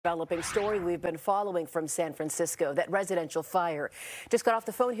Developing story we've been following from San Francisco, that residential fire. Just got off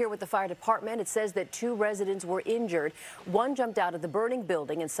the phone here with the fire department. It says that 2 residents were injured. One jumped out of the burning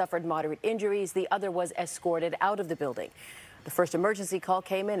building and suffered moderate injuries. The other was escorted out of the building. The first emergency call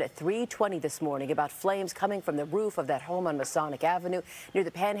came in at 3:20 this morning about flames coming from the roof of that home on Masonic Avenue near the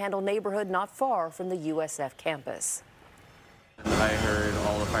Panhandle neighborhood not far from the USF campus. I heard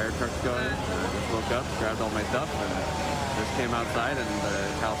all the fire trucks going. I just woke up, grabbed all my stuff, and just came outside, and the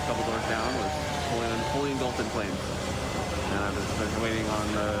house a couple doors down was fully engulfed in flames. And I've just been waiting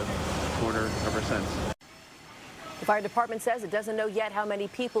on the corner ever since. The fire department says it doesn't know yet how many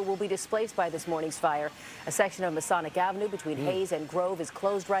people will be displaced by this morning's fire. A section of Masonic Avenue between Hayes and Grove is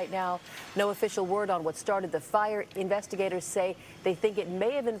closed right now. No official word on what started the fire. Investigators say they think it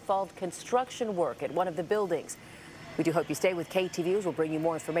may have involved construction work at one of the buildings. We do hope you stay with KTVU. We'll bring you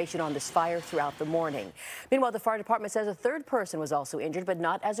more information on this fire throughout the morning. Meanwhile, the fire department says a 3rd person was also injured, but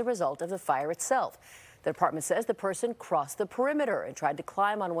not as a result of the fire itself. The department says the person crossed the perimeter and tried to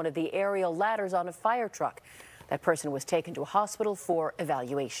climb on one of the aerial ladders on a fire truck. That person was taken to a hospital for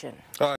evaluation.